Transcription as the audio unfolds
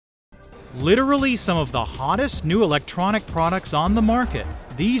Literally some of the hottest new electronic products on the market.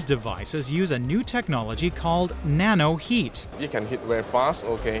 These devices use a new technology called nano heat. It can heat very fast,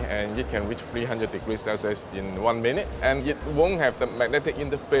 and it can reach 300 degrees Celsius in 1 minute, and it won't have the magnetic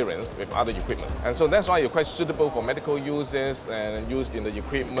interference with other equipment. And so that's why it's quite suitable for medical uses and used in the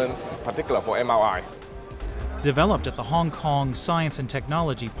equipment, particularly for MRI. Developed at the Hong Kong Science and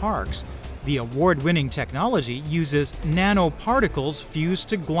Technology Parks, the award-winning technology uses nanoparticles fused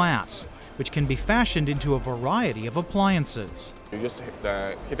to glass, which can be fashioned into a variety of appliances. You use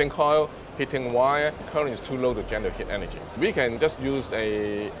the heating coil, heating wire. Current is too low to generate heat energy. We can just use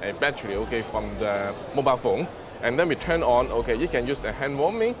a battery, from the mobile phone, and then we turn on. You can use a hand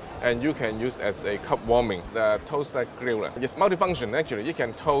warming, and you can use as a cup warming. The toaster griller. It's multifunction actually. You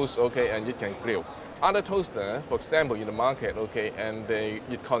can toast, and you can grill. Other toaster, for example, in the market, and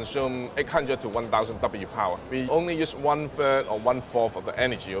it consumes 800 to 1,000 W power. We only use 1/3 or 1/4 of the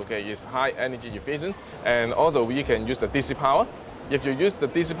energy, It's high energy efficient, and also we can use the DC power. If you use the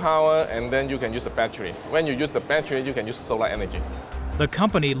DC power, and then you can use the battery. When you use the battery, you can use solar energy. The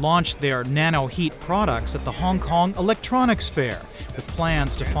company launched their nano heat products at the Hong Kong Electronics Fair, with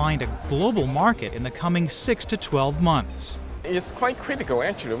plans to find a global market in the coming 6 to 12 months. It's quite critical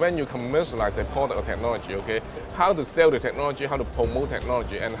actually when you commercialize a product or technology, How to sell the technology, how to promote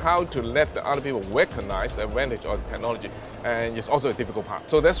technology, and how to let the other people recognize the advantage of the technology. And it's also a difficult part.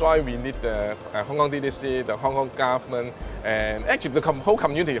 So that's why we need the Hong Kong DDC, the Hong Kong government, and actually the whole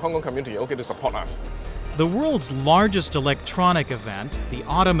community, Hong Kong community, to support us. The world's largest electronic event, the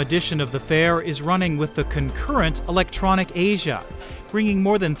autumn edition of the fair, is running with the concurrent electronicsAsia, bringing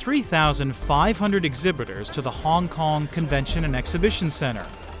more than 3,500 exhibitors to the Hong Kong Convention and Exhibition Center.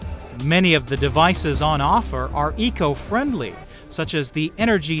 Many of the devices on offer are eco-friendly, such as the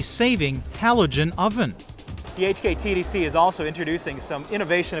energy-saving halogen oven. The HKTDC is also introducing some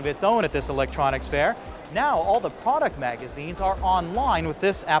innovation of its own at this electronics fair. Now all the product magazines are online with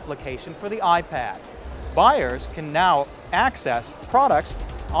this application for the iPad. Buyers can now access products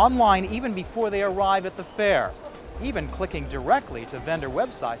online even before they arrive at the fair, even clicking directly to vendor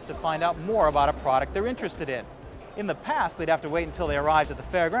websites to find out more about a product they're interested in. In the past, they'd have to wait until they arrived at the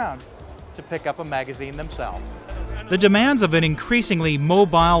fairground to pick up a magazine themselves. The demands of an increasingly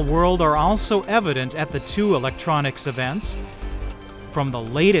mobile world are also evident at the two electronics events. From the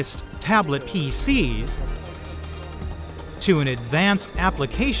latest tablet PCs to an advanced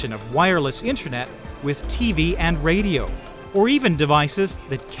application of wireless internet with TV and radio, or even devices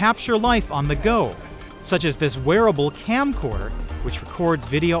that capture life on the go, such as this wearable camcorder, which records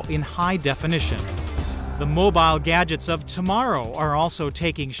video in high definition. The mobile gadgets of tomorrow are also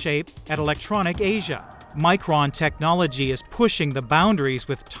taking shape at electronicsAsia. Micron technology is pushing the boundaries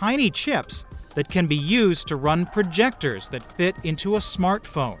with tiny chips that can be used to run projectors that fit into a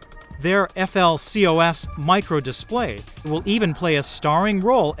smartphone. Their FLCOS microdisplay will even play a starring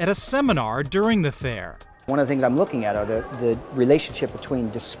role at a seminar during the fair. One of the things I'm looking at are the relationship between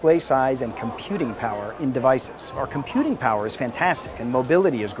display size and computing power in devices. Our computing power is fantastic and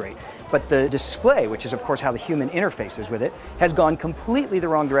mobility is great, but the display, which is of course how the human interfaces with it, has gone completely the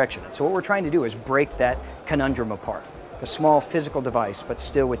wrong direction. So what we're trying to do is break that conundrum apart. The small physical device, but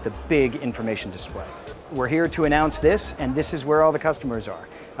still with the big information display. We're here to announce this, and this is where all the customers are.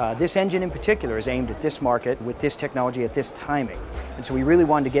 This engine in particular is aimed at this market with this technology at this timing. And so we really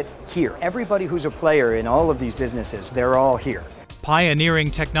wanted to get here. Everybody who's a player in all of these businesses, they're all here. Pioneering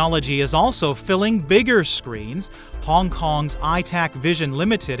technology is also filling bigger screens. Hong Kong's iTac Vision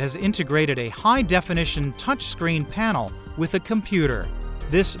Limited has integrated a high-definition touchscreen panel with a computer.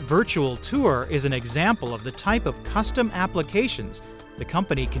 This virtual tour is an example of the type of custom applications the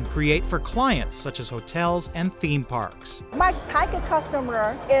company can create for clients such as hotels and theme parks. My target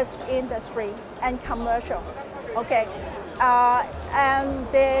customer is industry and commercial, and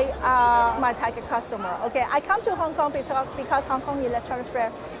they are my target customer. I come to Hong Kong because Hong Kong Electronic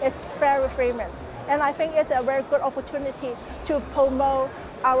Fair is very famous, and I think it's a very good opportunity to promote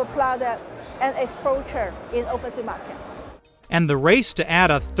our product and exposure in overseas market. And the race to add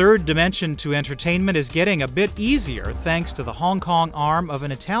a third dimension to entertainment is getting a bit easier thanks to the Hong Kong arm of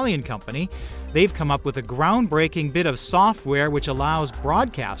an Italian company. They've come up with a groundbreaking bit of software which allows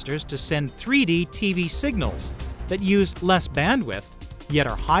broadcasters to send 3D TV signals that use less bandwidth, yet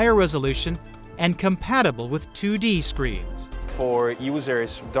are higher resolution and compatible with 2D screens. For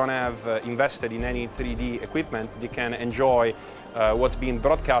users who don't have invested in any 3D equipment, they can enjoy what's being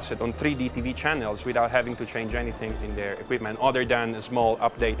broadcasted on 3D TV channels without having to change anything in their equipment other than a small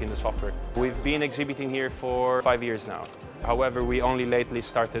update in the software. We've been exhibiting here for 5 years now. However, we only lately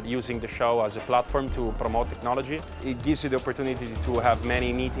started using the show as a platform to promote technology. It gives you the opportunity to have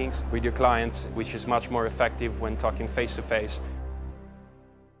many meetings with your clients, which is much more effective when talking face-to-face.